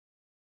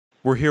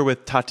We're here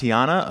with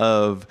Tatiana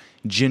of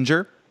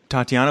Jinjer.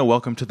 Tatiana,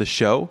 welcome to the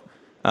show.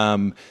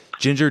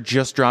 Jinjer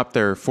just dropped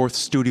their fourth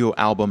studio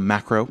album,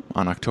 Macro,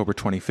 on October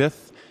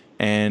 25th.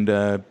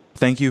 And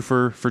thank you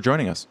for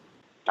joining us.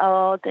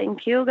 Oh,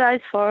 thank you guys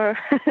for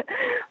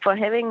for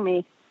having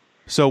me.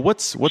 So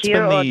what's Here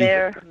been or the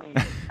there.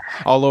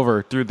 all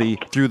over through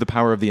the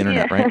power of the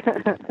internet, right?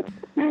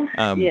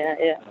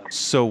 Yeah.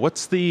 So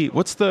what's the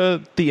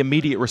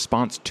immediate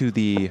response to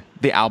the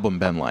album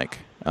been like?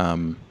 I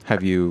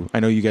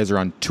know you guys are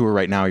on tour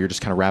right now. You're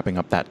just kind of wrapping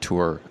up that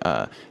tour.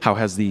 How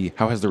has the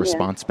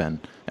response been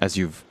as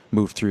you've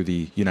moved through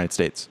the United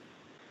States?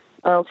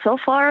 So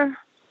far,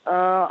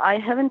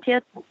 I haven't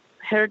yet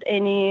heard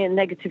any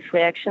negative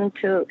reaction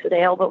to the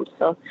album,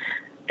 so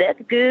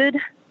that's good.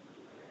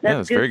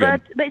 That's very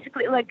good. But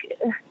basically, I'm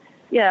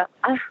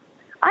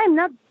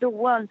not the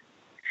one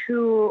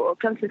who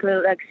constantly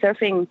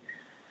surfing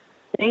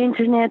the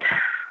internet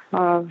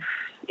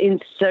in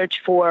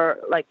search for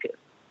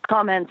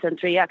comments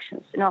and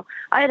reactions.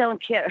 I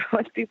don't care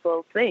what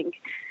people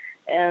think,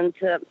 and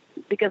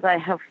because I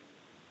have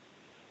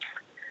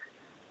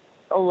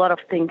a lot of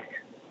things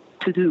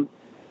to do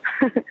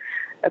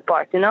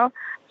apart,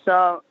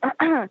 So,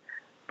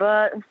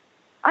 but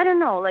I don't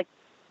know.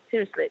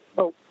 Seriously,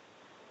 well,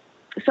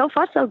 so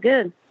far so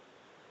good.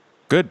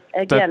 Good.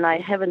 Again, I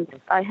haven't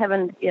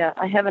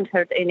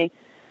heard any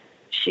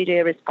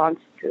shitty response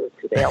to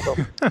the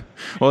album.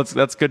 Well,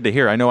 that's good to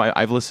hear. I know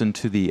I've listened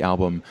to the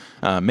album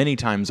many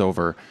times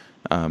over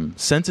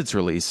since its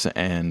release,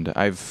 and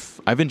I've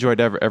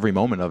enjoyed every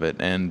moment of it.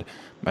 And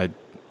I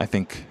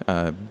think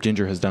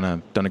Jinjer has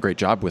done a great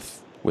job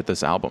with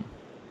this album.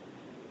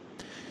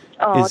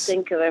 Oh,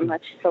 thank you very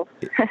much. So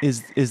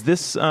is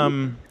this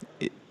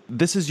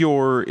this is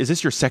your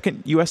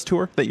second U.S.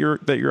 tour that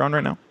you're on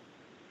right now?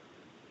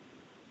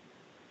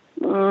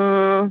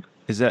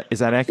 Is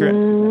that accurate?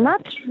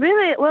 Not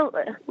really. Well,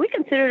 we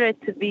consider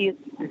it to be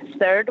the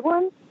third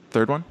one.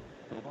 Third one?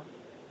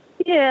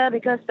 Yeah,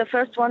 because the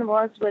first one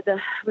was with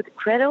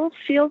Cradle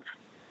Field.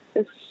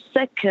 The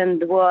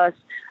second was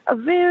a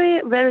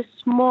very, very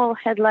small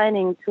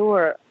headlining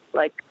tour.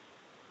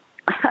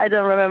 I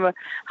don't remember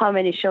how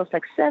many shows,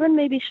 7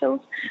 maybe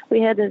shows.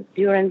 We had it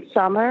during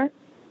summer,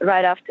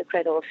 right after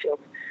Cradle Field.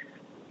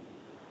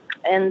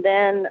 And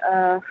then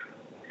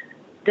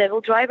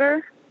Devil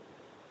Driver.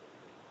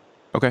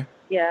 Okay.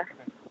 Yeah,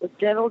 with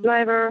Devil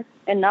Driver,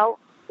 and now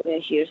we're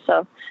here.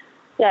 So,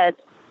 yeah,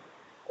 it's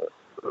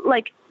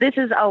this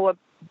is our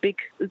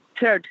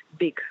third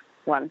big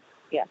one.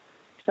 Yeah,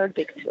 third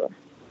big tour.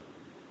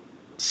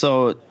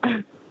 So,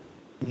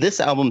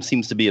 this album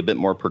seems to be a bit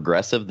more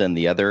progressive than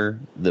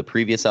the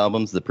previous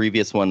albums. The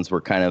previous ones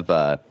were kind of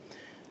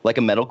like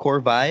a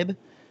metalcore vibe.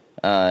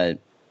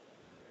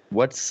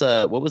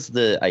 What was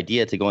the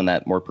idea to go in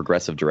that more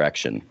progressive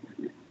direction?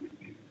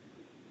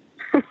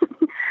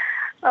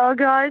 Oh,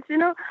 guys,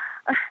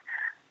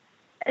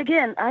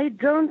 again, I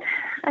don't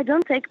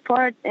take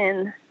part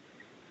in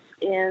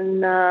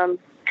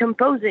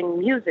composing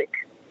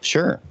music.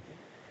 Sure.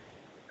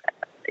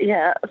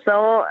 Yeah,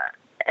 so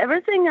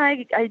everything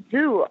I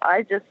do,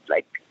 I just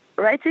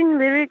writing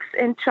lyrics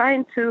and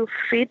trying to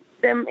fit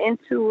them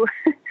into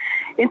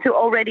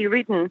already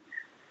written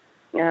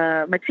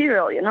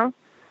material,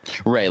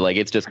 Right,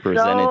 it's just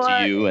presented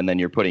to you, and then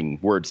you're putting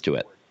words to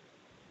it.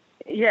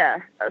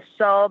 Yeah,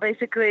 so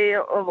basically,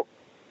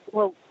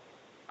 well,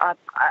 I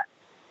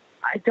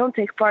don't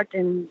take part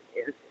in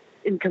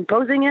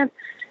composing it,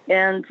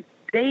 and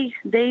they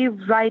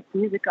write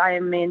music. I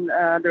mean,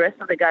 the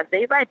rest of the guys,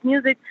 they write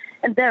music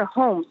in their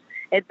homes,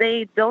 and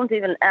they don't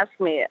even ask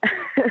me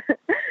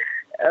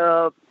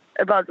about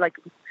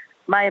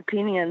my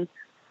opinion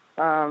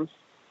about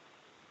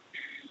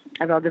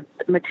the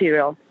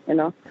material.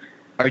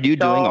 Are you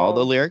doing all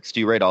the lyrics? Do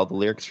you write all the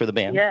lyrics for the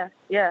band?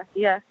 Yeah.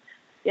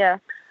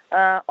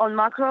 On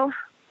Macro,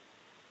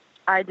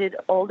 I did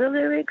all the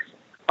lyrics.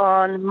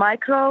 On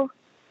Micro,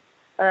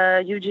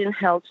 Eugene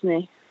helped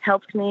me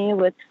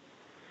with,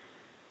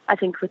 I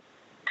think, with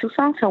 2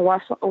 songs or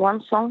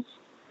one song.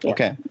 Yeah,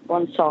 okay.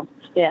 1 song.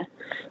 Yeah.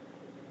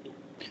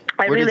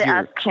 I really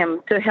asked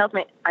him to help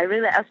me. I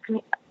really asked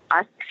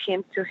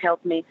him to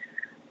help me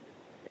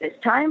this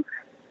time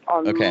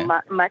on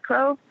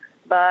Micro,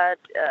 but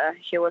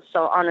he was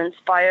so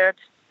uninspired.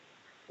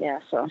 Yeah,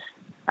 so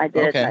I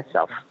did it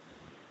myself.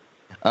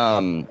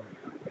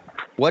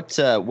 Where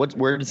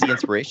does the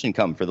inspiration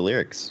come for the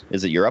lyrics?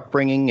 Is it your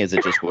upbringing? Is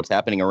it just what's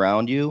happening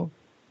around you?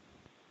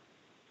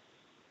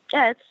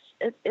 Yeah,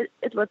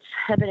 it's what's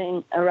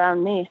happening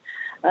around me.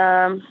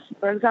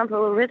 For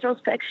example,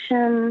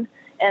 Retrospection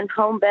and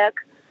Home Back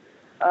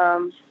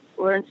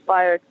were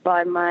inspired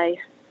by my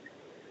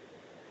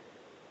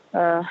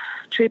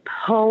trip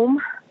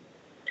home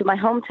to my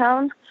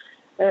hometown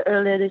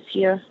earlier this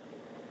year.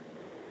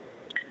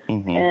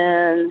 Mm-hmm.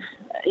 And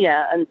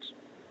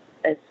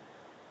it's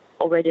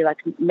already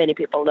many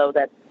people know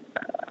that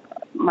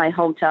my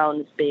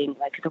hometown is being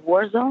the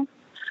war zone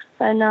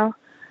right now.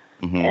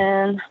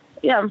 Mm-hmm.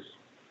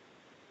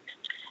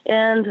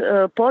 And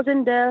Pause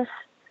in Death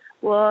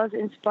was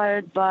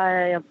inspired by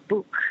a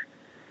book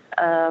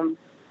after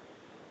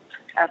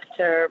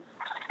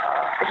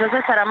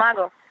José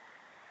Saramago.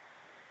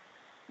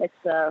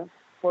 It's a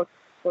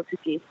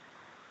Portuguese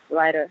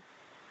writer.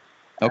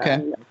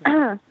 Okay.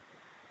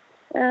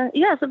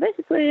 Yeah, so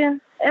basically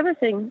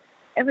everything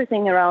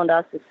around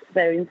us is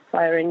very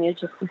inspiring. You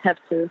just have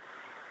to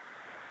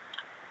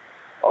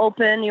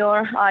open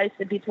your eyes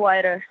a bit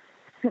wider.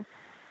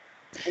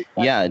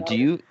 Yeah.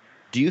 Do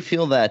you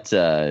feel that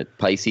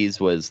Pisces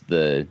was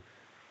the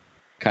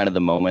kind of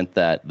the moment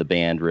that the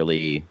band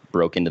really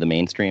broke into the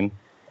mainstream?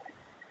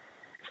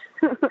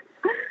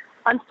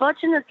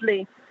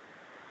 Unfortunately,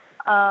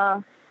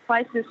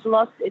 Pisces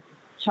lost its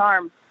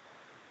charm.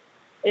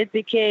 It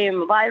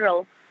became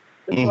viral.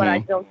 That's what I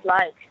don't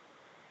like.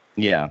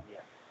 Yeah.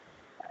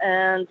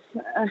 And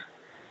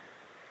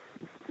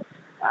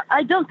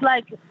I don't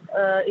like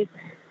its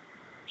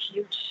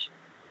huge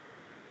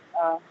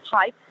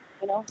hype,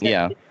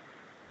 that it's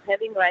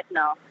having right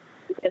now,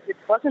 because it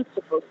wasn't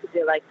supposed to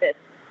be like this.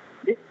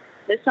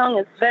 This song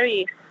is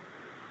very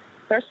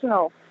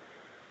personal,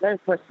 and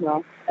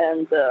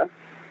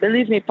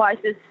believe me,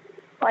 Pisces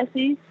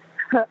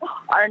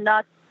are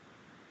not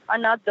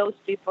those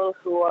people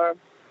who are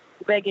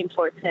begging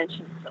for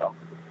attention. So,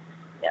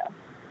 yeah.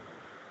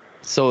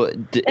 So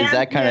is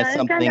that kind of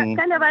something?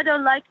 Kind of. I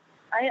don't like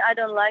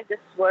this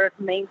word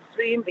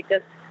mainstream,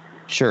 because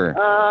sure.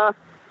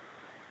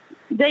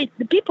 The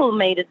people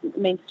made it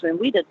mainstream.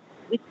 We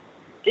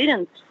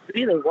didn't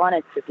really want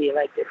it to be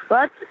like this,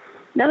 but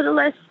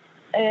nevertheless,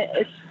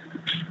 it's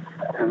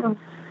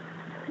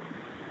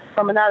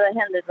from another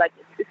hand,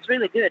 it's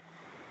really good.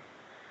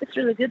 It's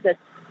really good that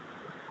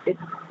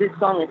this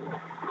song is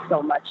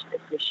so much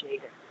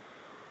appreciated.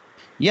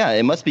 Yeah,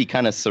 it must be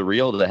kind of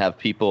surreal to have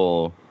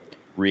people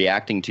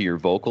reacting to your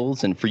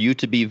vocals, and for you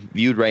to be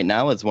viewed right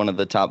now as one of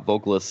the top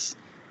vocalists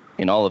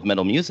in all of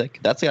metal music.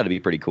 That's got to be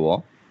pretty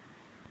cool.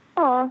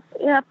 Oh,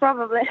 yeah,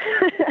 probably.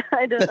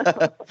 I don't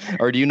know.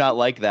 Or do you not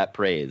like that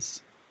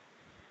praise?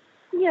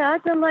 Yeah, I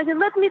don't like it.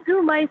 Let me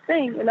do my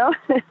thing,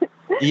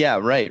 Yeah,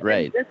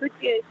 right. That's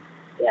okay.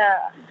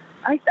 Yeah,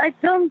 I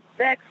don't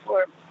beg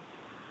for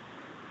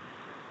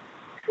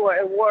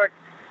awards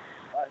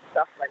or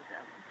stuff like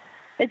that.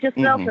 It's just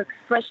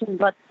self-expression,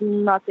 but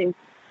nothing.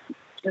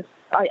 Just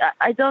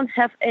I don't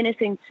have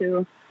anything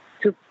to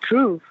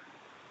prove.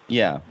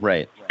 Yeah,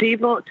 right.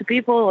 To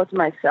people or to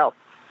myself.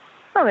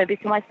 Oh, maybe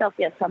to myself,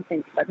 yes,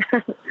 something. But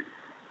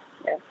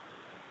yeah.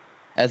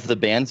 As the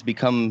band's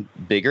become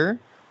bigger,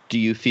 do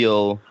you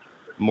feel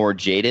more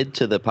jaded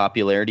to the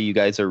popularity you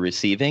guys are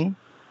receiving?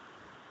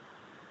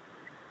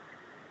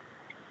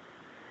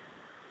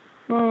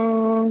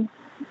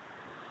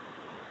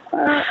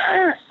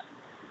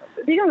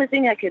 The only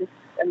thing I can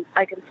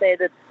say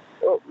that,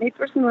 me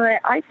personally,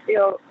 I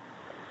feel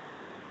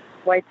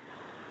quite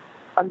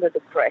under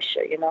the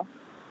pressure,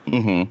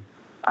 Mm-hmm.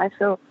 I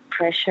feel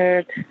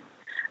pressured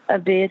a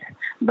bit,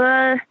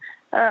 but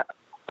I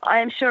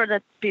am sure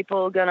that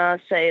people are gonna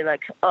say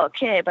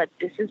okay, but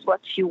this is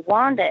what you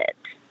wanted,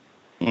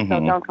 so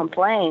don't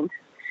complain.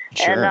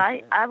 Sure. And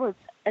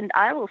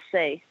I will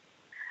say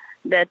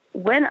that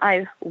when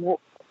I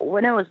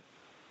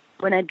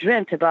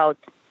dreamt about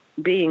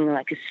being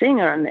like a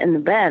singer in the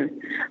band,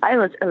 I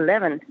was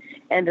 11,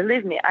 and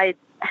believe me, I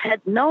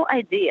had no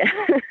idea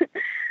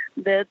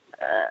that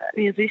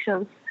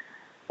musicians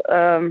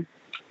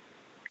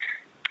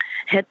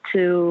had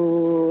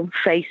to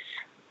face.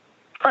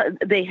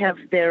 They have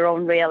their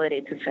own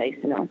reality to face,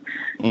 So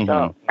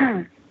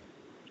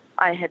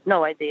I had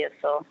no idea.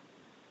 So,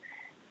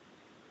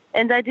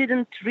 and I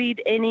didn't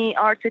read any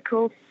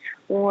articles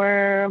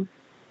or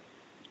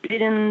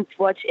didn't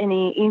watch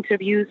any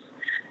interviews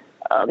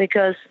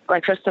because,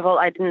 first of all,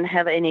 I didn't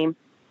have any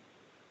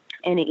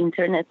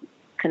internet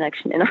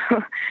connection, and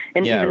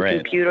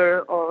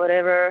computer or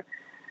whatever.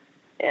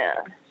 Yeah,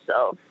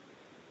 so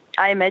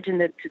I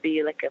imagined it to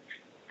be like a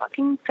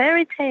fucking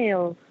fairy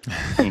tale.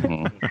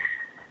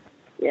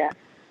 Yeah,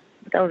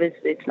 but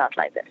obviously it's not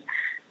like that.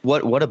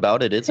 What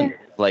about it isn't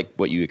like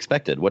what you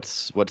expected?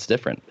 What's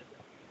different?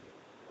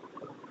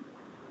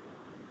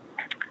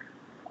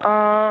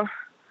 Well,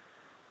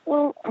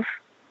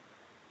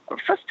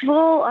 first of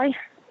all, I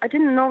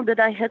didn't know that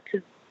I had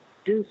to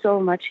do so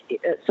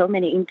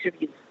many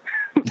interviews.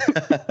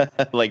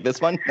 Like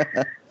this one?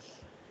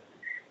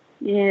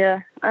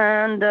 Yeah,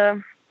 and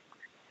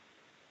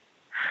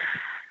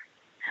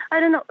I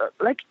don't know,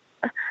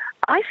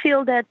 I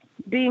feel that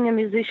being a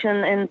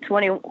musician in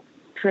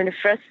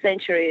 21st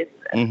century is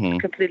a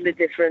completely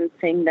different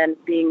thing than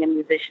being a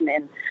musician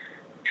in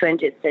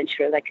 20th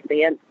century, like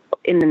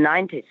in the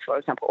 90s, for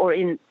example, or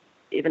in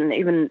even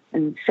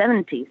in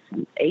 70s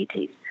and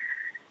 80s.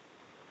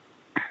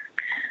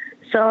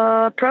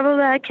 So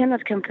probably I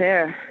cannot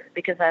compare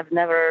because I've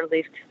never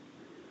lived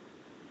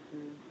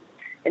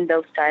in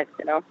those times,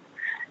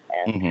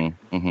 And,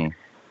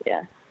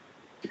 yeah.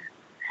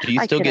 Do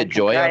you still get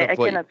joy out of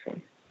what?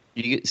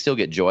 Do you still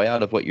get joy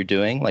out of what you're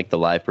doing, like the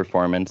live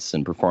performance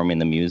and performing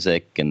the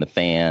music and the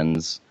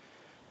fans?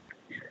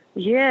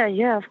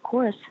 Yeah, of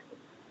course.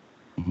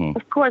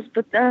 of course,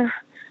 but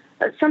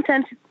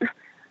sometimes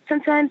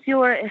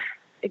your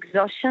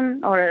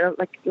exhaustion or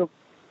like your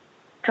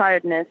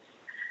tiredness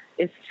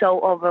is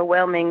so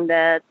overwhelming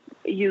that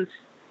you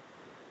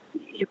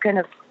kind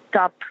of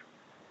stop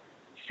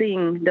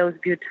seeing those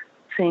good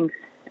things,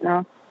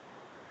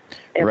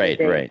 every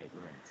day. Right.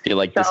 Feel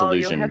like So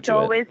disillusioned you have to it.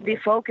 always be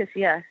focused.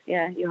 Yeah.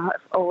 You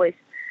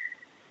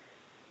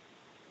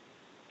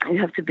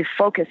have to be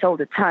focused all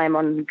the time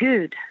on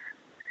good,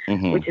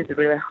 which is a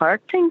really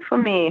hard thing for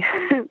me.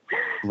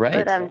 Right.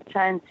 But I'm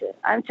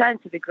trying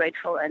to be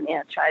grateful and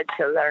try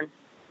to learn.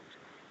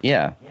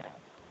 Yeah.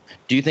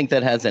 Do you think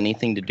that has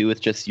anything to do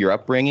with just your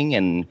upbringing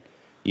and,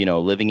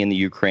 living in the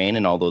Ukraine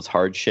and all those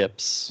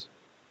hardships?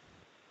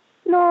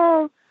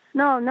 No,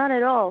 not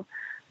at all.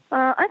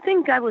 I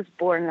think I was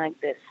born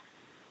like this.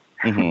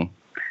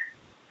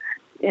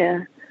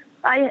 Yeah.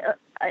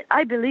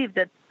 I believe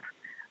that,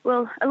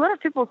 well, a lot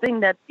of people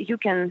think that you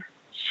can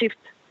shift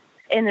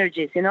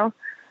energies,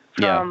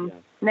 from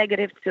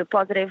negative to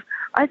positive.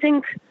 I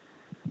think,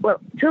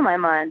 well, to my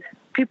mind,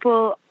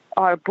 people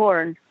are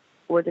born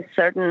with a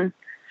certain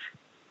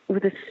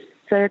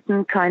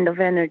kind of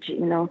energy,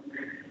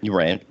 You're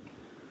right.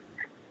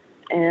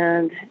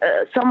 And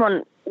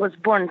someone was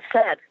born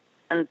sad,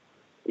 and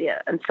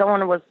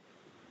someone was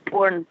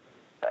born,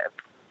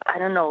 I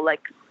don't know,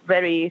 like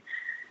very,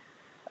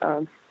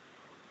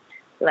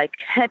 like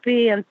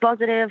happy and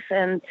positive,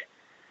 and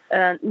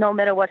no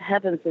matter what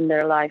happens in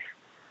their life,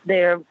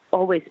 they're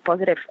always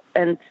positive,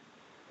 and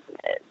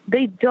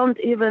they don't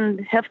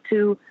even have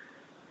to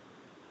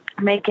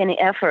make any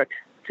effort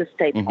to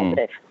stay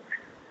positive.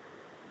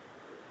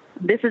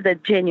 This is a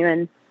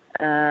genuine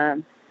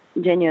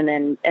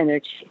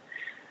energy.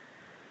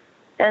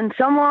 And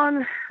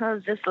someone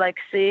was just like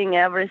seeing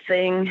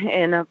everything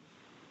in a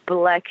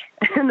black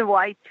and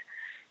white.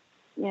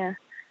 Yeah.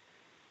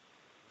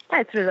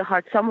 It's really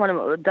hard.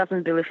 Someone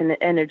doesn't believe in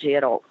the energy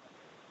at all.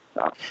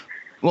 So.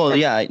 Well,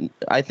 yeah,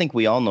 I think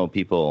we all know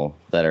people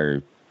that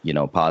are,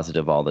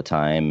 positive all the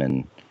time.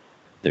 And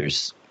do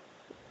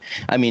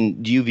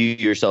you view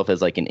yourself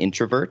as like an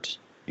introvert?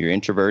 You're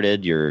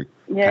introverted, you're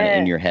kind of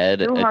in your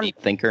head, a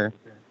deep thinker?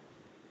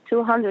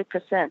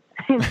 200%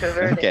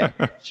 introverted. Okay,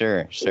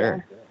 sure.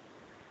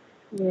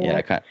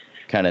 Yeah,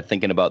 kind of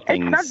thinking about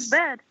things. It's not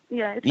bad.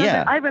 Yeah, it's not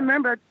bad. I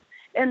remember,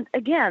 and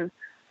again,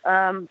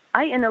 I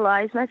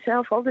analyze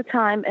myself all the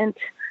time, and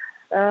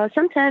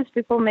sometimes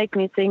people make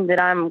me think that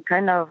I'm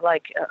kind of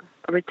like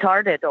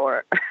retarded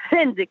or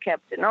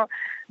handicapped,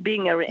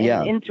 being an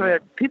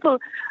introvert. People,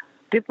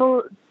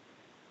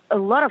 a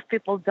lot of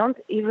people don't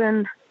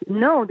even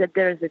know that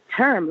there is a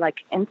term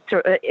like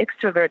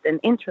extrovert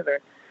and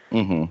introvert.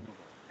 And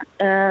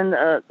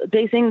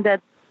they think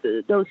that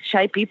those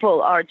shy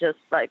people are just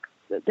like,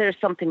 there's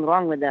something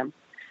wrong with them.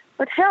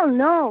 But hell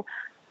no.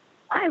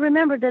 I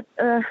remember that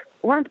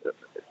once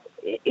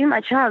in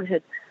my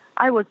childhood,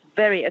 I was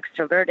very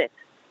extroverted.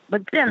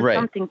 But then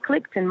something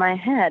clicked in my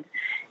head.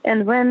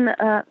 And when,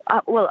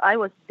 I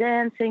was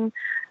dancing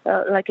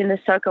like in the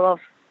circle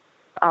of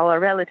our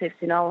relatives,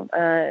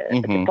 at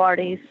the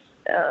parties,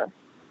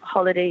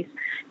 holidays,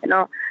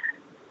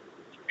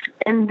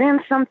 And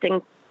then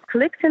something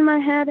clicked in my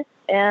head,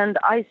 and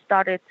I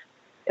started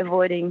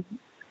avoiding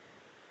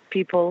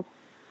people.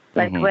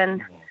 Like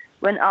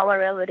when our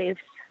relatives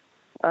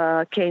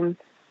came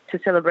to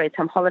celebrate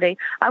some holiday,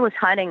 I was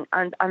hiding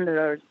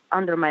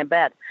under my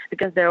bed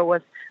because there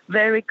was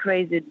very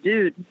crazy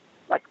dude,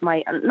 like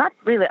my not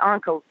really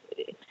uncle.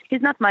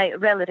 He's not my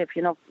relative,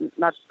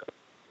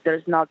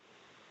 there's not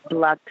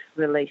blood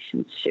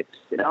relationships,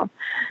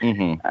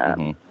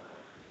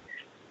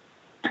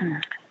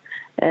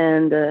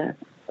 And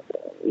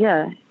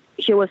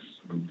he was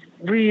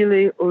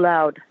really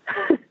loud,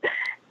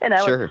 and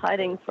I was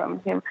hiding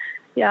from him.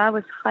 Yeah, I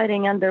was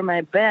hiding under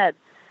my bed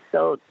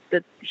so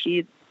that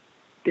he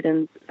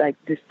didn't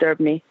disturb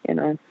me,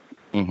 Do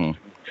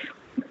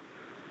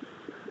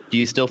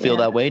you still feel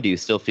that way? Do you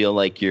still feel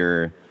like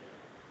you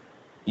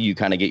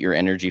kind of get your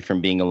energy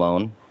from being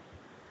alone?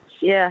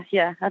 Yeah,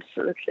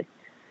 absolutely.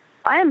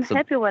 I am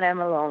happy when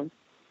I'm alone.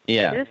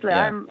 Yeah. Seriously,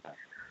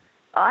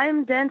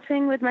 I'm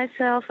dancing with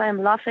myself.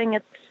 I'm laughing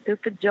at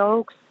stupid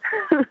jokes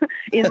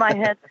in my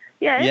head.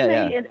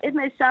 It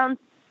may sound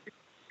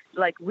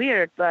like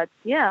weird, but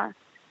yeah.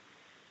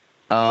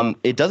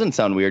 It doesn't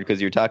sound weird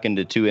because you're talking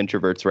to two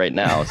introverts right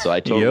now, so I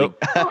totally,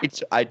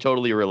 I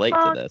totally relate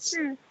to this.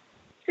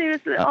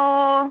 Seriously,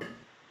 are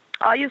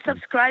you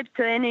subscribed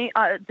to any?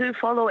 Do you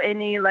follow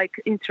any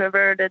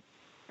introverted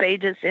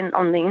pages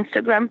on the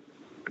Instagram?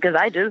 Because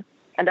I do,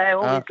 and I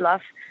always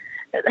laugh.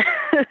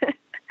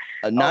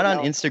 Not on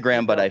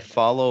Instagram, but I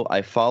follow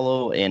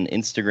an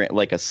Instagram,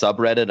 like a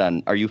subreddit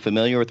on. Are you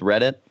familiar with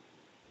Reddit?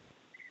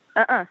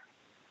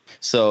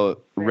 So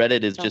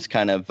Reddit is just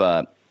kind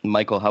of.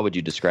 Michael, how would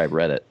you describe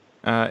Reddit?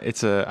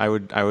 I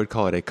would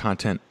call it a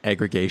content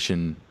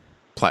aggregation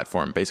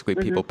platform. Basically,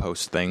 people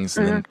post things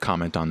and then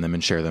comment on them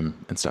and share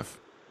them and stuff.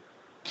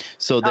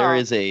 So there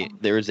is a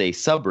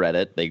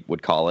subreddit, they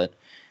would call it,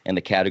 and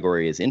the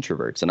category is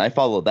introverts. And I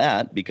follow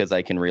that because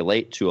I can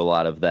relate to a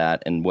lot of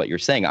that and what you're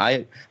saying.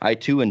 I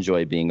too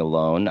enjoy being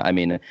alone. I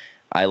mean,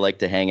 I like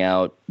to hang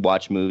out,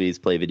 watch movies,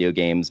 play video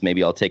games.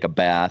 Maybe I'll take a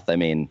bath. I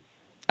mean,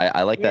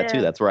 I like that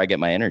too. That's where I get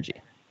my energy.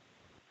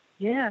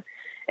 Yeah.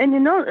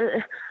 And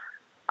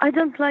I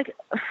don't like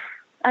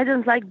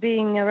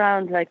being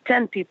around like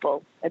 10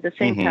 people at the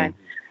same time.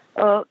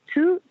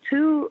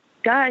 Two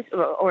guys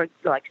or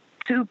like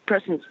two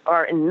persons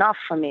are enough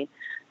for me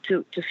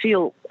to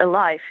feel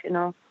alive,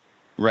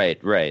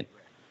 Right.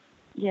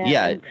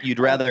 Yeah, you'd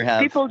rather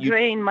have people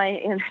drain my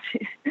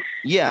energy.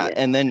 Yeah,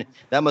 and then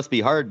that must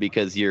be hard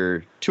because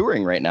you're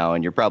touring right now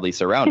and you're probably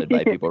surrounded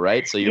by people,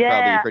 right? So you're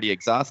probably pretty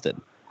exhausted.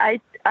 I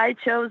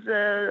chose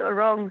a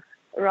wrong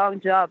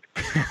job,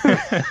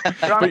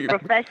 wrong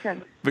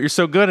profession. But you're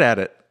so good at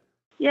it.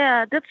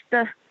 Yeah, that's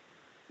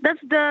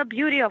the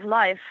beauty of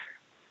life.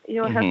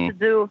 You have to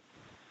do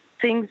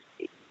things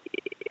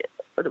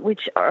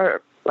which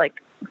are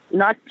like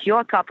not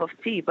your cup of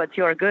tea, but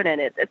you're good at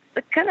it.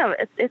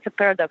 It's a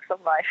paradox of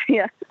life.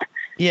 Yeah.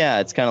 Yeah,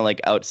 it's kind of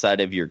like outside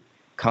of your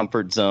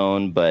comfort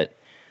zone, but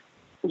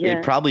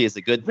it probably is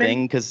a good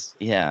thing because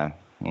Yeah,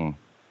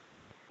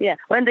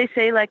 when they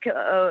say like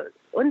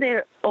when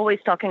they're always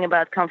talking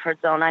about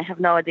comfort zone, I have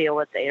no idea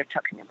what they are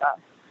talking about.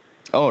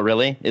 Oh,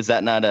 really? Is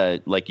that not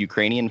a like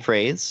Ukrainian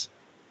phrase?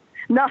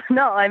 No.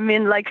 I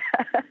mean, like,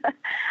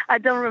 I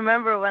don't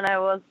remember when I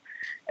was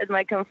at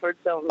my comfort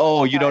zone.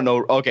 Oh, you don't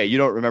know? Okay, you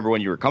don't remember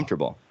when you were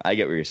comfortable. I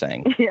get what you're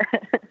saying. Yeah.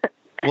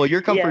 Well,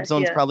 your comfort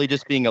zone's probably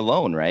just being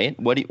alone, right?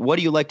 What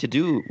do you like to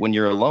do when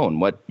you're alone?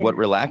 What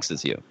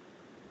relaxes you?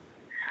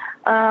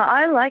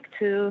 I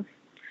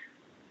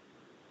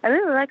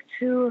really like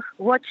to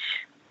watch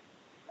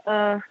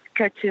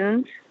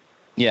cartoons.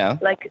 Yeah.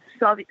 Like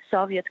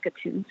Soviet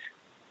cartoons.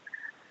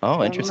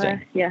 Oh,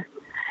 interesting. Yeah.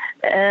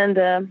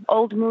 And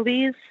old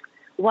movies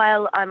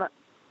while I'm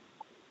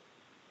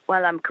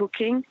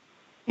cooking.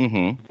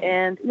 Mm-hmm.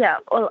 And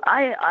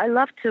I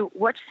love to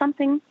watch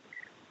something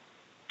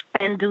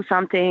and do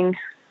something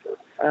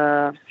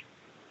at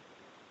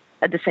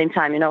the same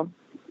time,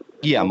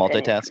 Yeah,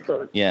 multitask.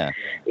 So, yeah.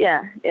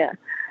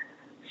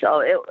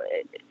 So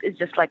it's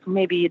just like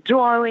maybe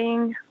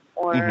drawing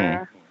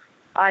or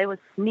I was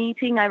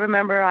knitting. I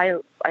remember I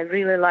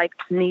really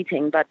liked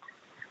knitting, but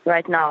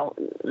right now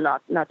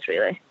not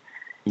really.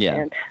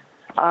 Yeah.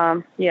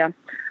 And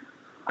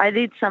I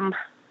did some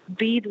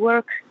bead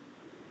work,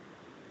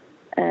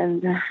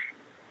 and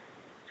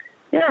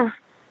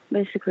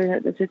basically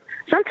that's it.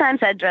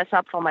 Sometimes I dress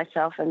up for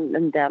myself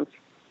and dance.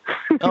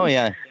 Oh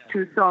yeah.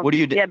 To songs. What are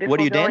you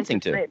dancing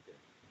to?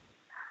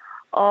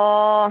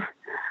 Oh,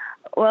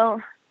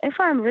 well, if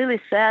I'm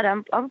really sad,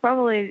 I'll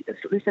probably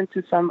listen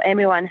to some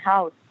Amy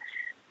Winehouse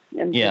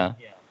and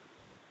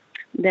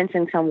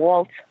dancing some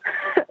waltz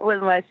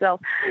with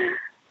myself.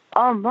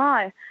 Oh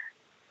my.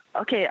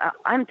 Okay,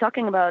 I'm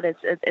talking about it,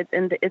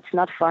 and it's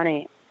not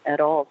funny at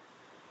all.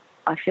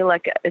 I feel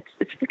like it's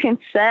freaking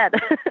sad.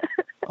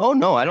 Oh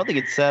no, I don't think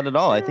it's sad at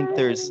all. I think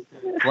there's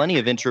plenty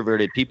of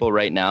introverted people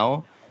right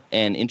now,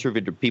 and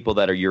introverted people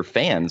that are your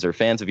fans or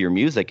fans of your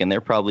music, and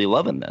they're probably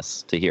loving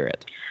this to hear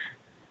it.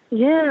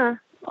 Yeah,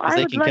 because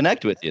they can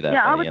connect with you that way.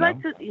 I would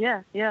like to.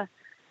 Yeah,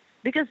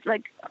 because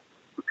like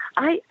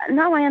I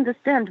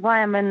understand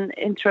why I'm an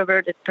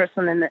introverted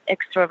person in an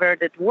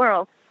extroverted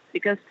world,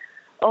 because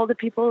all the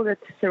people that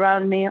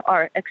surround me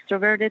are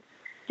extroverted,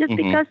 just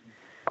because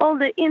all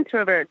the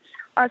introverts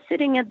are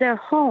sitting at their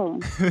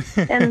home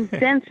and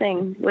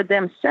dancing with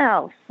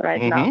themselves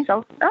right now.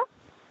 So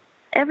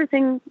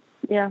everything,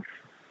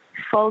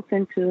 falls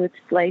into its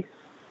place.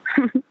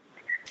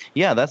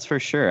 Yeah, that's for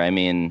sure. I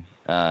mean,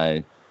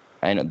 I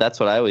know that's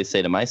what I always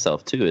say to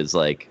myself too, is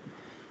like,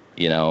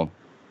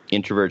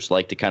 introverts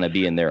like to kind of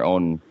be in their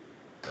own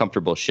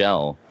comfortable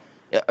shell.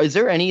 Is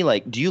there any,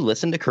 do you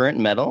listen to current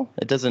metal?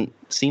 It doesn't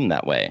seem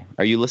that way.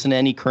 Are you listening to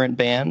any current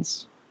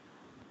bands?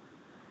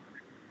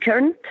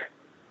 Current?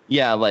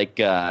 Yeah,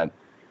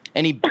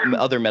 any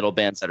other metal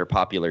bands that are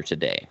popular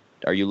today.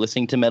 Are you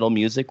listening to metal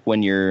music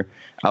when you're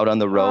out on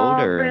the road?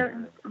 Or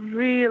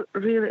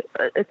really,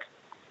 it's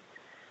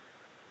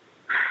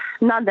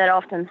not that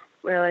often,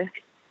 really.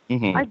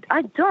 I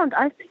don't.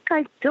 I think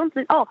I don't.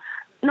 Oh,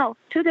 no,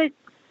 2 days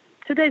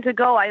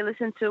ago I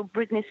listened to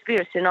Britney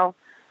Spears,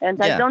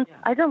 and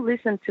I don't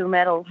listen to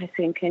metal, I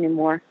think,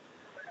 anymore.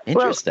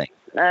 Interesting.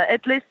 Well,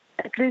 at least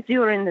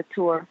during the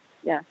tour.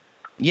 Yeah.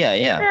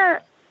 Yeah.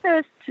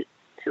 There's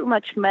too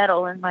much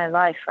metal in my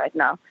life right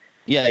now.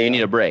 Yeah, you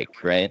need a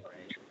break, right?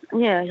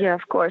 Yeah,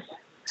 of course.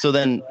 So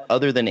then,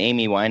 other than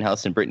Amy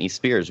Winehouse and Britney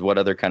Spears, what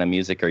other kind of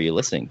music are you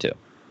listening to?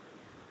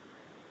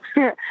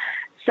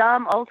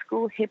 Some old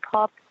school hip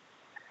hop,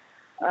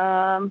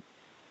 some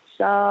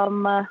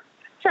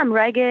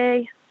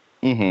reggae,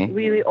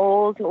 really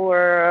old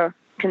or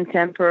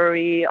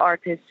contemporary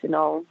artists,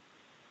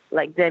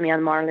 like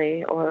Damian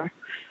Marley or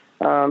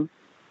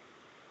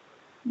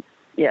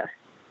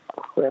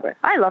whoever.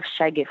 I love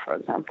Shaggy, for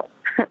example.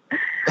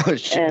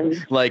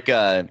 And like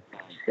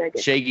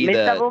Shaggy,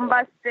 Mr.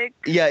 Bombastic.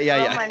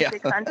 yeah.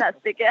 Romantic,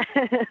 fantastic. Yeah.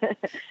 Mr.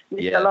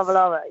 Yes.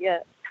 Lover. Yeah.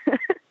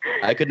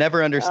 I could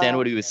never understand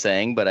what he was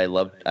saying, but I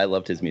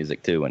loved his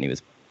music too when he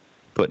was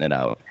putting it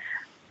out.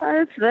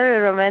 It's a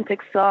very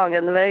romantic song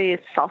and very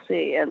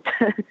saucy and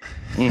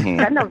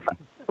kind of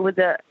with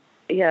a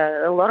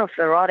lot of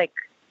erotic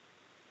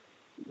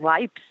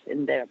vibes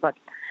in there. But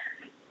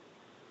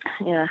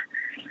yeah,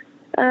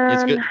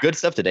 it's good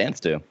stuff to dance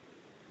to.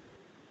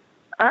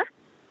 Huh?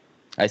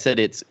 I said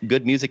it's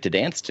good music to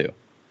dance to.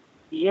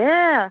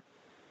 Yeah.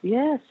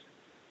 Yes.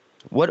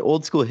 What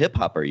old school hip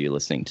hop are you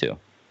listening to?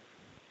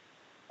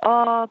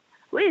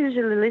 We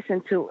usually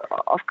listen to,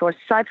 of course,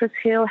 Cypress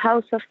Hill,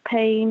 House of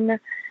Pain.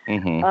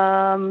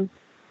 Mm-hmm.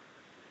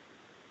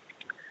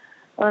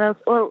 What else?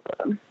 Well,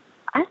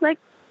 I like.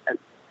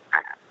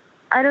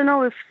 I don't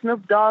know if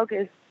Snoop Dogg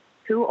is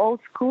too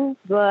old school,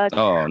 but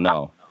Oh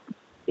no,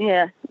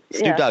 yeah,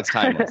 Snoop Dogg's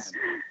timeless.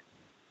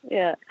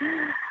 yeah,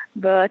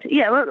 but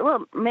yeah,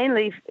 well,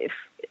 mainly if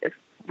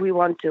we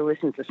want to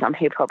listen to some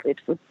hip hop,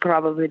 it would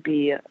probably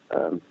be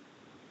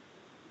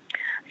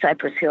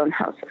Cypress Hill and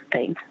House of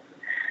Pain.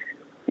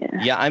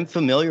 Yeah, I'm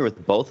familiar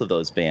with both of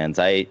those bands.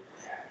 I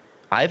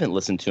haven't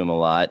listened to them a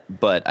lot,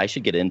 but I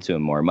should get into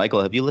them more.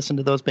 Michael, have you listened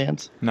to those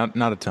bands? Not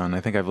a ton. I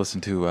think I've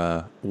listened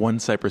to one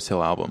Cypress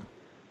Hill album.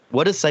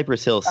 What does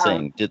Cypress Hill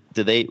sing?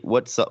 Do they?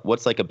 What's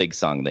like a big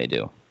song they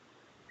do?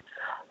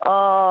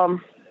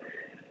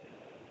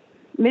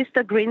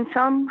 Mr. Green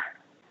Thumb.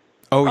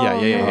 Oh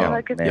yeah.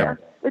 Like it, yeah.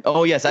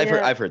 Oh yes,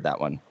 I've heard that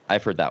one.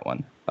 I've heard that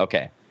one.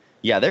 Okay,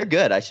 yeah, they're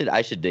good. I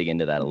should dig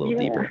into that a little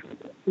deeper.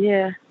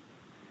 Yeah.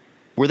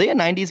 Were they a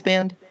 '90s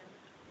band?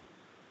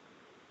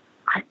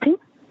 I think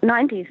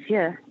 90s.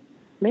 Yeah.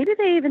 Maybe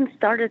they even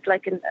started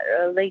like in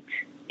late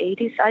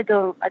 80s. I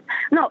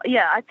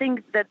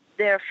think that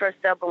their first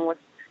album was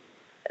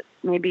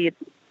maybe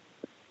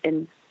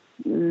in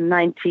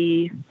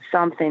 90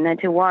 something,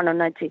 91 or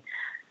 90,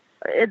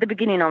 at the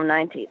beginning of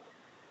 90s.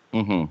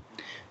 Mm-hmm.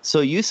 So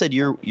you said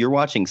you're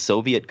watching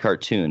Soviet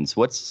cartoons.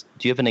 Do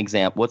you have an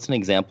example? What's an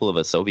example of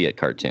a Soviet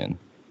cartoon?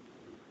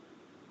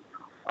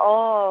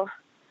 Oh,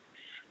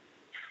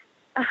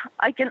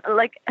 I can,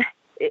 like,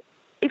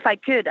 if I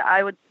could,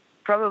 I would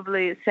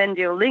probably send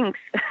you links.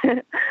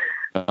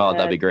 Oh,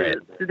 that'd be great.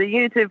 To the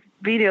YouTube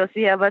videos,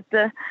 yeah, but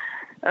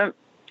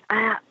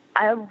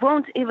I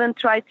won't even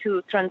try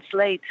to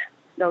translate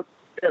those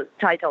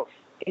titles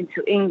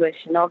into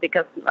English,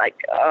 because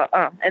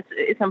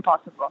it's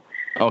impossible.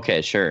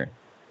 Okay, sure.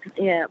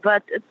 Yeah,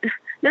 but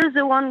there's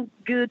one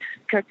good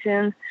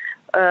cartoon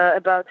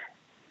about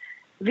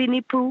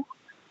Winnie Pooh.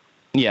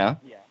 Yeah.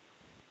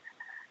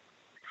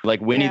 Like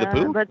Winnie the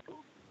Pooh? But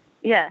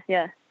yeah.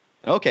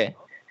 Okay.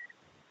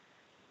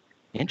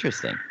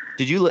 Interesting.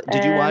 Did you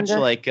watch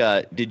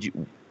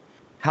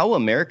how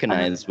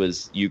Americanized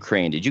was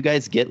Ukraine? Did you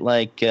guys get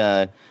like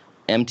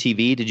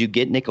MTV? Did you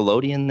get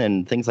Nickelodeon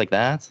and things like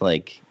that?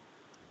 Like,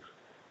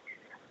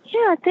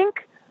 yeah, I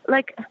think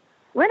like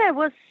when I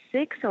was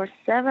 6 or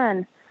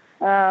 7,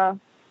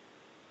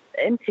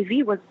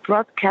 MTV was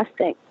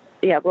broadcasting.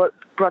 Yeah,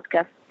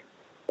 broadcast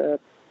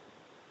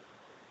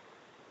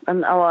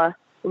on our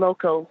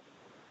local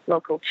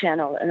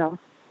channel,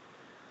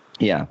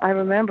 Yeah. I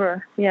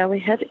remember. Yeah, we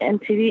had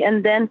MTV,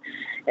 and then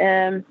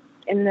in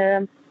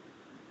the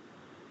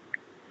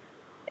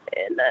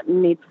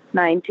mid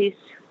 90s,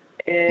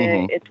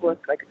 it was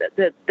like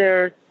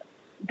there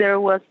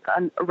was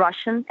a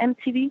Russian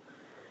MTV.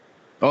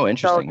 Oh,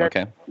 interesting. So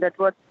Okay. That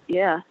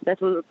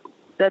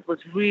was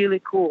really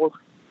cool.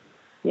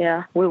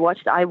 Yeah,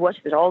 I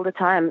watched it all the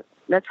time.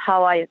 That's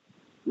how I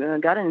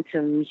got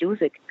into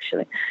music,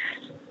 actually.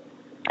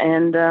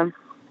 And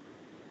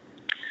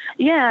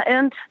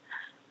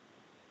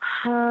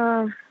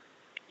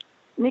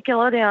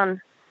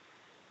Nickelodeon.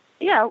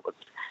 Yeah,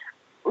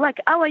 like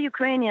our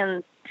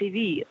Ukrainian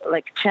TV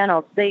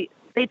channels, they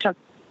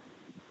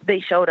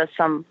showed us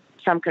some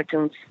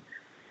cartoons,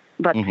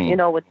 but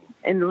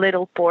in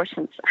little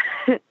portions.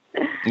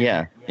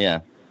 Yeah.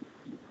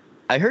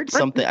 I heard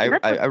something.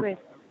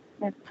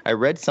 I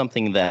read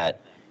something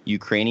that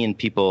Ukrainian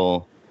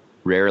people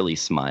rarely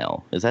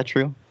smile. Is that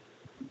true?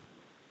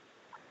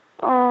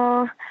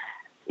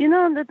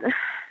 That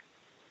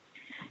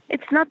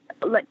it's not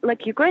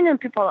like Ukrainian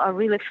people are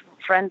really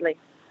friendly.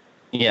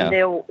 Yeah. And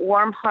they're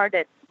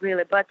warm-hearted,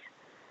 really, but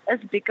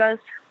it's because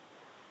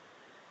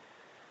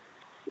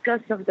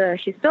of the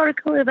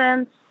historical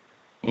events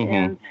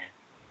and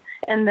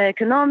the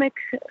economic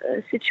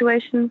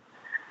situation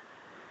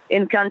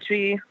in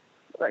country.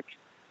 Like,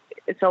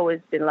 it's always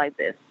been like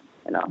this,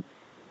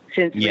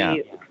 since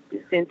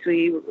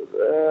we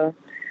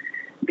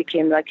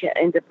became like an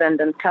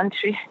independent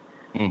country.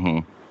 Mm-hmm.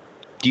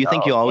 Do you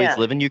think you'll always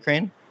live in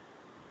Ukraine?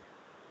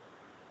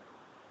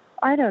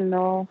 I don't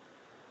know.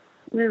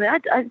 Really,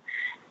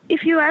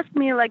 if you ask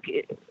me, like,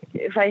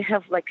 if I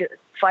have like a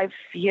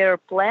 5-year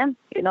plan,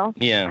 I don't.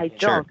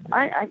 Sure.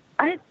 I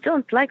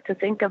don't like to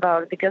think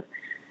about it because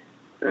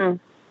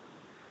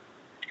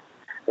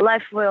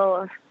life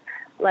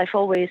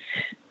always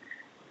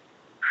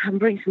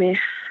brings me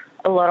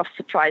a lot of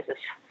surprises.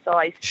 So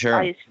I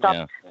stopped.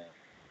 Yeah.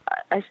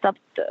 I stopped.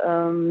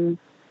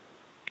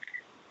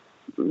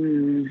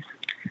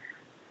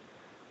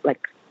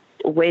 Like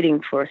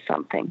waiting for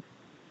something.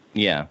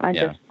 Yeah. I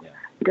just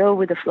go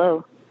with the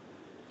flow.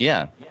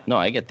 Yeah. No,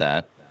 I get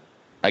that.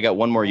 I got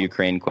one more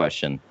Ukraine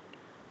question.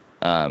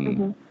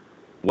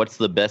 What's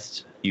the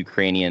best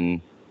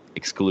Ukrainian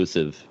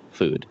exclusive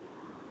food?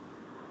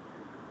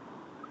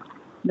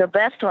 The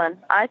best one,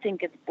 I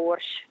think, it's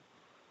borscht.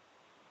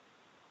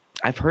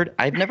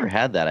 I've never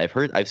had that.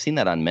 I've seen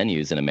that on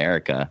menus in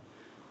America.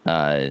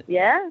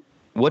 Yeah.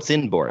 What's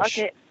in borscht?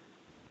 Okay.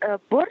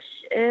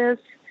 Borscht is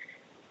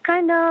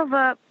kind of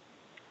a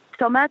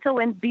tomato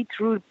and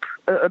beetroot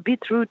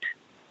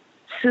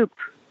soup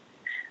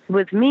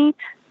with meat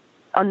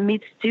on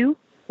meat stew,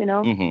 you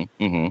know,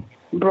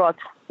 broth,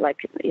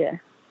 like, yeah.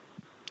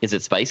 Is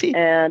it spicy?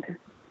 And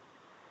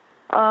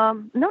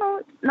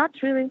no, not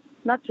really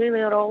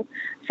at all.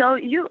 So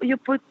you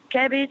put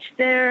cabbage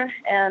there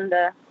and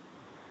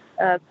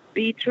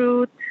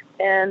beetroot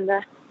and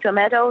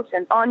tomatoes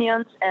and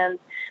onions and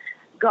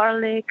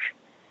garlic,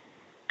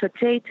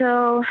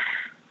 potato.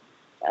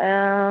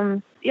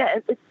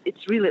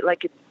 It's really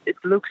like it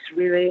looks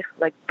really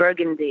like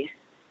burgundy.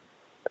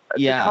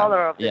 Yeah. The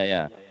color of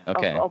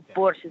Okay. of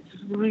borscht is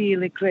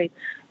really great,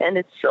 and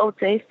it's so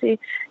tasty.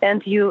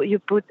 And you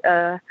put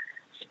a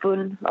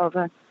spoon of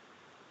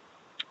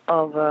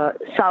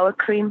sour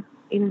cream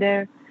in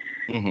there,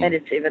 and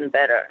it's even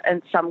better.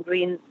 And some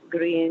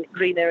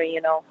greenery,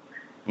 you know.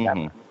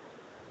 Yeah.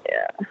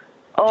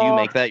 Oh, do you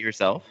make that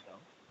yourself?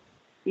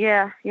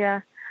 Yeah.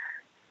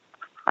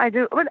 I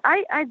do, but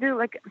I do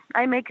like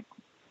I make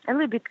a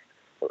little bit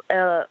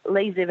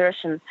lazy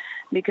version,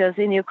 because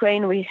in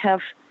Ukraine we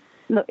have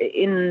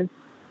in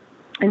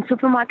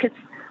supermarkets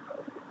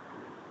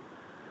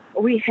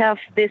we have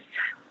this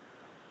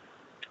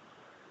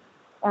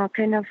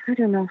kind of, I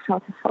don't know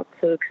how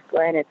to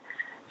explain it.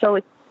 So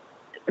it's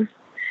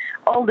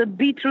all the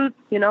beetroot,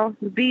 you know,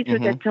 the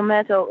beetroot and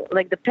tomato,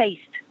 like the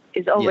paste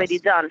is already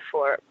done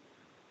for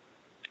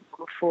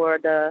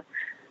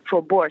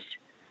borscht.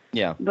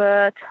 Yeah.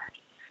 But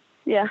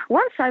yeah,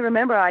 once I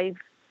remember I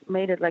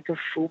made it like a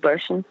full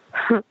version,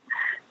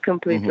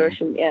 complete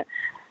version, yeah.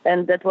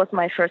 And that was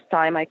my first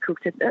time I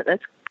cooked it.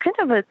 That's kind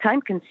of a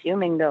time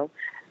consuming though.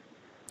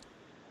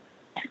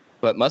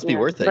 But it must be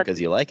worth it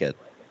because you like it.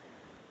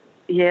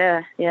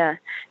 Yeah.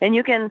 And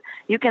you can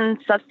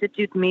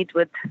substitute meat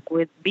with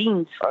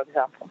beans, for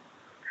example.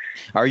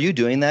 Are you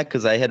doing that?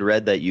 Because I had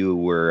read that you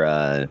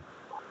were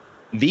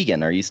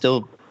vegan. Are you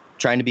still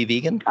trying to be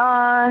vegan?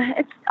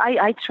 I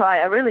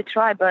really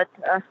try, but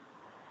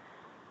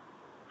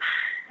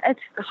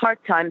it's hard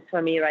times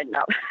for me right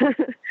now,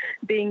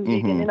 being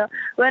vegan. You know,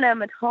 when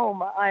I'm at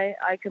home,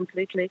 I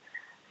completely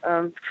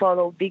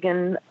follow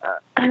vegan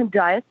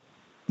diet.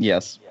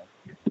 Yes.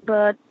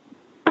 But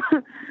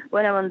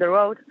when I'm on the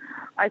road,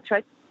 I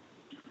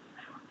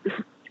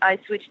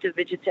switch to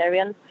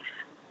vegetarian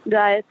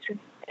diet,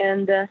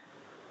 and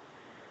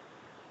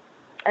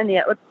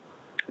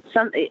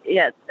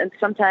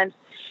sometimes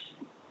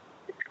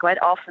it's quite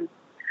often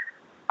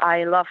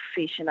I love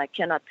fish, and I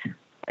cannot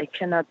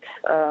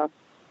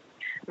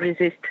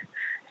resist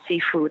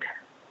seafood.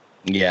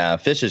 Yeah,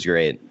 fish is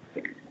great.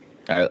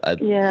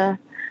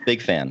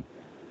 Big fan.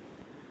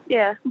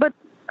 Yeah, but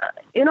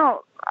you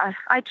know,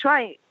 I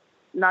try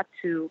not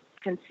to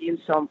consume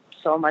so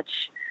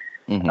much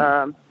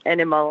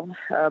animal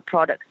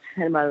products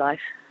in my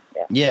life.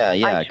 Yeah.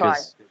 I try.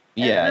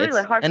 Yeah, it's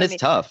really hard and for it's me.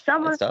 tough.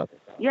 It's tough.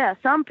 Yeah,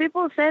 some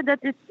people say that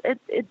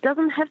it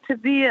doesn't have to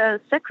be a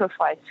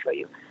sacrifice for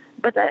you,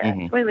 but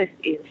it really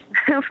is.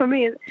 For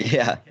me,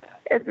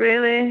 it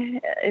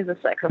really is a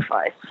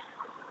sacrifice,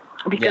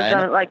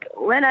 because like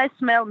when I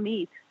smell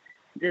meat,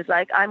 it's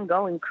like I'm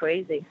going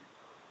crazy.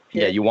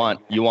 Yeah, you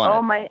want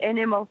all my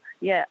animal.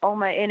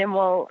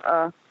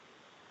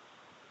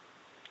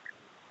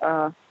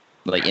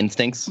 Like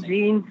instincts.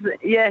 Genes,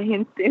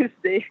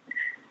 instincts.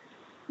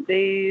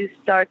 They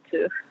start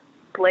to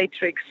play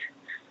tricks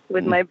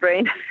with my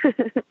brain.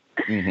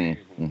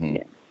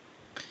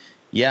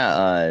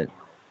 Yeah,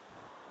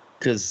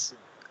 because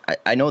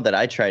I know that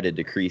I try to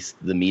decrease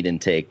the meat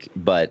intake,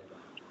 but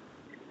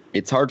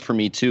it's hard for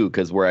me too,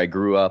 because where I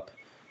grew up,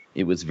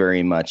 it was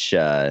very much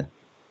the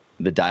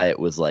diet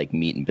was like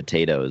meat and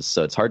potatoes,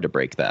 so it's hard to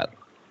break that.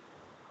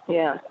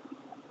 Yeah.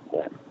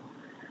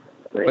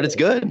 But it's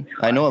good.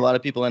 I know a lot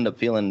of people end up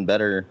feeling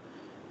better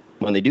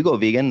when they do go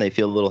vegan. They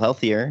feel a little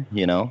healthier,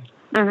 you know.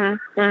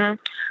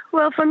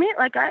 Well, for me,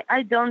 like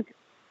I don't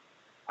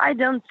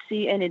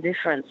see any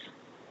difference.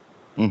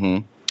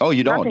 Oh,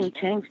 you don't? Nothing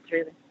changed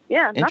really.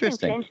 Yeah, nothing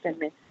changed in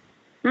me.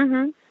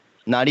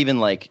 Not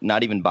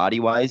even body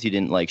wise. You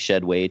didn't like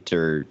shed weight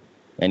or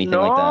anything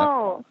like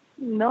that.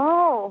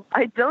 No,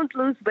 I don't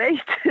lose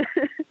weight.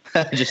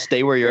 Just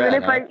stay where you're at.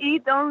 Even if I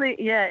eat only,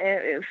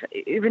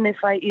 even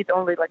if I eat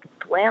only like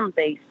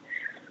plant-based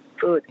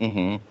food.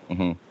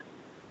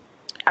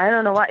 I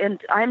don't know why,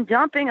 and I'm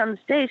jumping on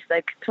stage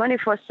like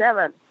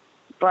 24/7.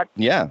 But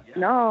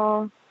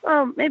no,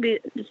 well, maybe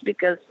just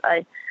because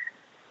I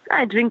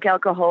I drink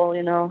alcohol,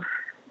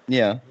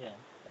 Yeah.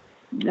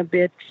 a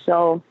bit.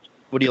 So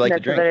What do you like to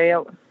that's drink? very.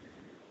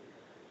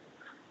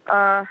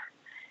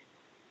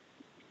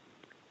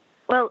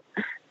 Well,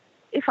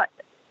 if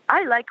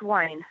I like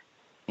wine,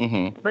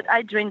 but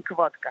I drink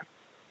vodka.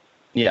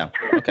 Yeah.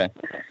 Okay.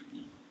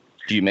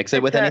 Do you mix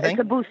it with anything? It's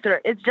a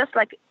booster. It's just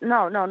like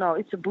no.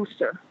 It's a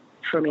booster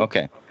for me.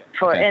 Okay.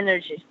 For Okay.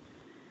 energy.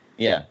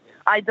 Yeah.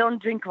 I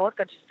don't drink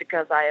vodka just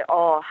because I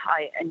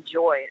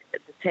enjoy the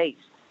taste.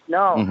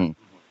 No.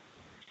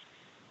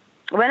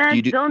 When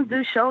I don't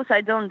do shows,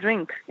 I don't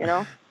drink.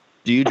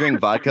 Do you drink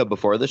vodka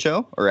before the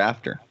show or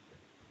after?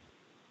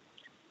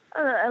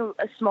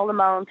 A small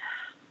amount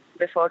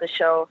before the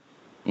show,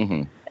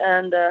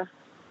 and a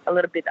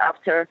little bit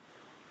after.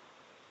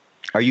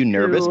 Are you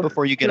nervous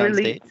before you get on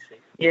stage?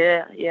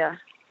 Yeah.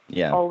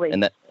 Yeah. Always.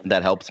 And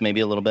that helps maybe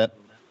a little bit?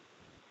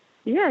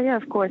 Yeah,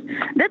 of course.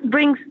 That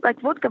brings,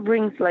 vodka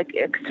brings,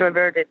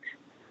 extroverted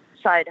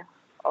side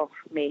of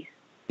me.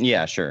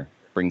 Yeah, sure.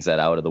 Brings that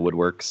out of the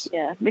woodworks.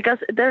 Yeah, because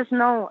there's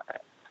no,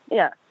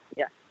 yeah.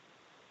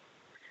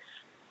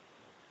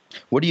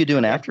 What are you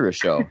doing after a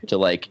show to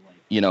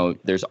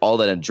there's all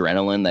that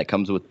adrenaline that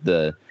comes with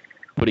the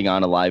putting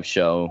on a live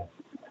show.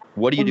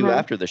 What do you do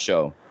after the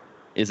show?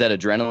 Is that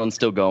adrenaline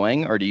still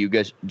going, or do you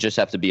guys just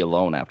have to be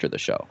alone after the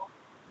show?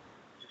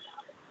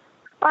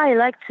 I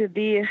like to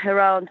be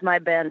around my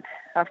band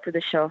after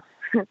the show.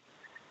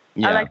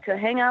 Yeah. I like to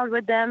hang out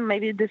with them,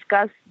 maybe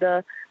discuss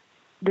the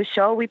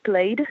show we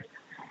played,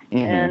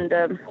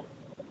 and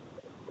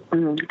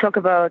talk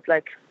about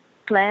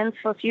plans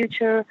for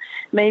future.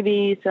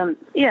 Maybe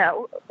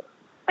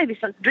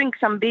drink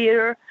some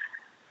beer.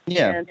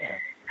 Yeah. And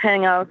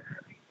hang out.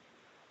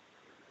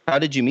 How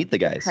did you meet the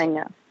guys? Hang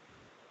out.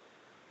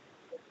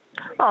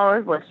 Oh,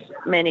 it was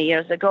many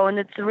years ago, and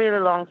it's a really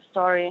long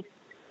story.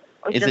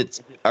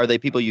 Are they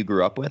people you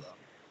grew up with?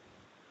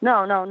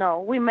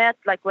 No. We met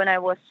when I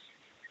was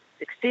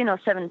 16 or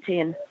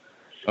 17.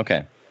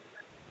 Okay.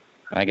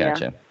 I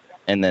gotcha. Yeah.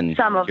 And then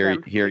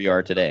here you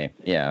are today.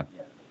 Yeah.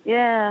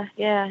 Yeah.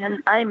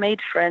 And I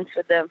made friends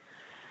with them,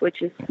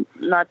 which is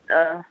not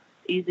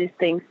easy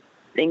thing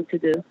to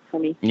do for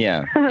me.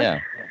 Yeah.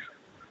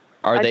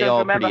 Are they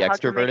all pretty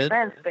extroverted?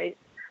 Friends,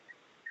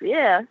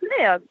 yeah,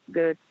 they are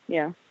good.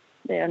 Yeah.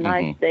 They are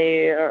nice.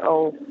 They are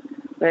all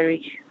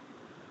very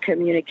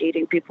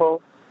communicating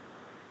people.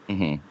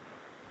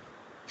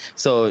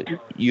 So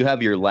you have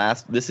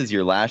this is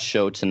your last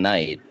show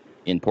tonight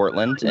in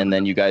Portland, and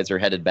then you guys are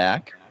headed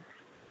back?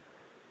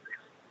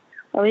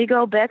 We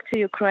go back to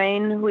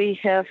Ukraine. We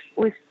have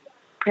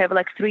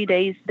 3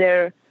 days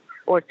there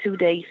or 2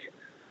 days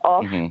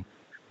off in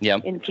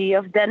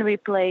Kiev. Then we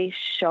play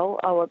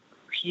our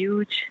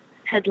huge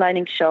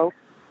headlining show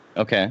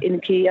in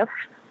Kiev.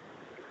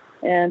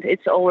 And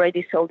it's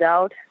already sold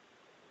out.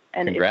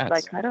 And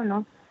Congrats. It's I don't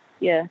know.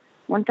 Yeah.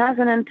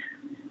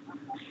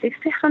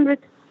 1,600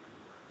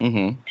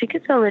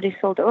 tickets already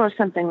sold or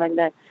something like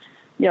that.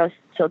 Yeah,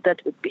 so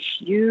that would be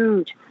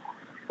huge.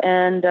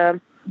 And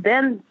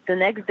then the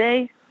next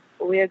day,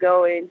 we are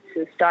going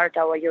to start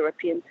our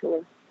European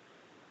tour.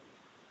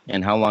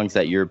 And how long is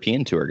that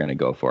European tour going to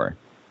go for?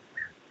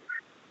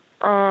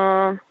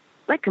 A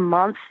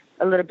month,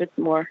 a little bit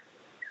more.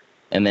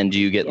 And then do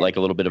you get a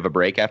little bit of a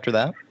break after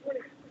that?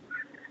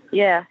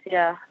 Yeah.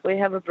 We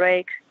have a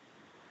break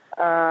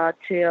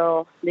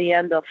till the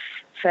end of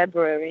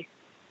February.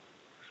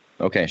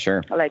 Okay,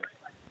 sure.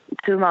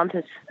 2 months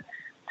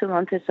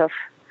of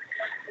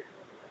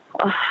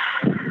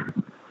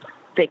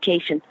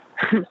vacation.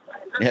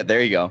 Yeah,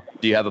 there you go.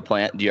 Do you have a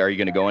plan? Are you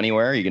going to go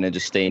anywhere? Or are you going to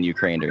just stay in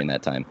Ukraine during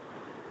that time?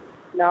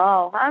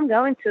 No, I'm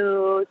going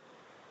to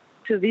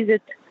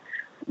visit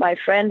my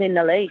friend in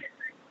LA.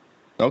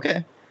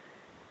 Okay.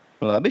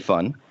 Well, that'd be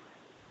fun.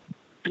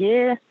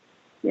 Yeah.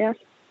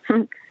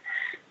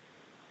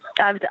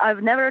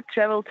 I've never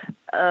traveled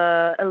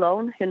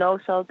alone,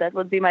 so that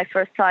would be my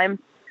first time.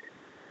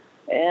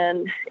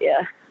 And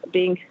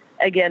being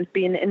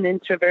an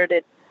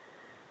introverted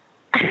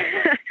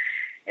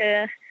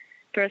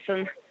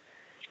person,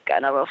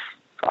 kind of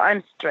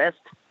I'm stressed.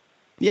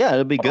 Yeah,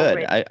 it'll be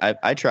good.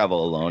 I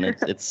travel alone.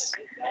 It's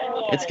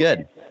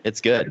good.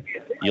 It's good.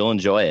 You'll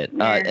enjoy it.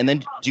 And then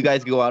do you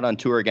guys go out on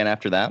tour again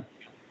after that?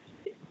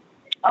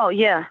 Oh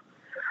yeah,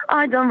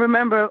 I don't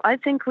remember. I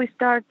think we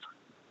start.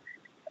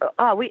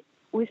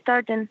 We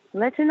start in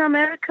Latin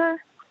America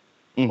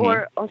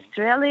or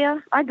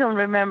Australia. I don't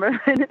remember.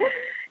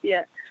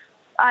 Yeah,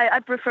 I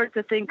prefer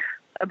to think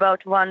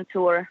about one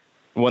tour.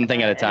 One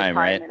thing at a time,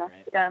 right?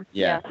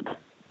 Yeah.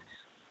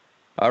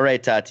 All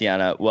right,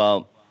 Tatiana.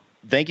 Well,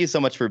 thank you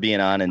so much for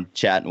being on and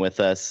chatting with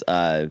us.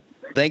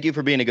 Thank you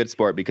for being a good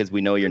sport because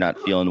we know you're not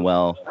feeling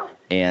well.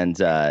 And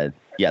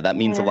that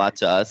means a lot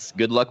to us.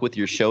 Good luck with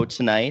your show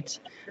tonight.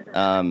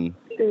 Thank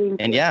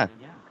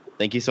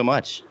you so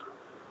much.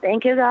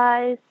 Thank you,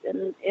 guys.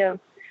 And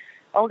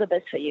all the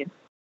best for you.